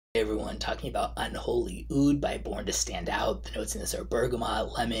Hey everyone, talking about Unholy Oud by Born to Stand Out. The notes in this are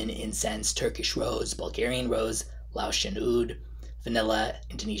bergamot, lemon, incense, Turkish rose, Bulgarian rose, Laotian oud, vanilla,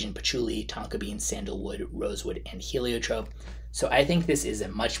 Indonesian patchouli, Tonka beans, sandalwood, rosewood, and heliotrope. So I think this is a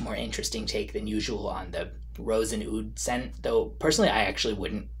much more interesting take than usual on the rose and oud scent. Though personally, I actually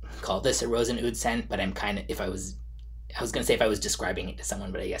wouldn't call this a rose and oud scent, but I'm kind of I was gonna say if I was describing it to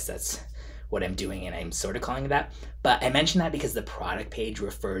someone, but I guess that's what I'm doing and I'm sort of calling it that. But I mention that because the product page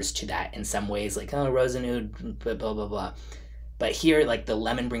refers to that in some ways, like, oh, rose and oud, blah, blah, blah, blah. But here, like, the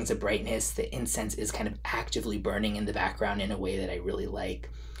lemon brings a brightness. The incense is kind of actively burning in the background in a way that I really like.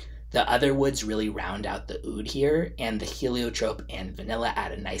 The other woods really round out the oud here, and the heliotrope and vanilla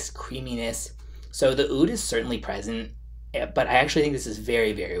add a nice creaminess. So the oud is certainly present, but I actually think this is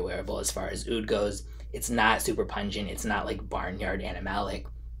very, very wearable as far as oud goes. It's not super pungent. It's not like barnyard animalic.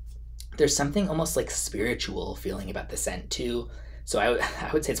 There's something almost like spiritual feeling about the scent too. So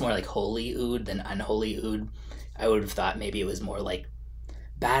I would say it's more like holy oud than unholy oud. I would have thought maybe it was more like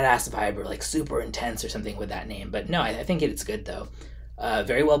badass vibe or like super intense or something with that name. But no, I think it's good though.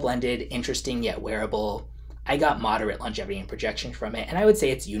 Very well blended, interesting yet wearable. I got moderate longevity and projection from it, and I would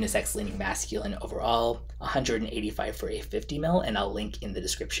say it's unisex leaning masculine overall. 185 for a 50 ml, and I'll link in the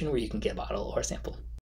description where you can get a bottle or sample.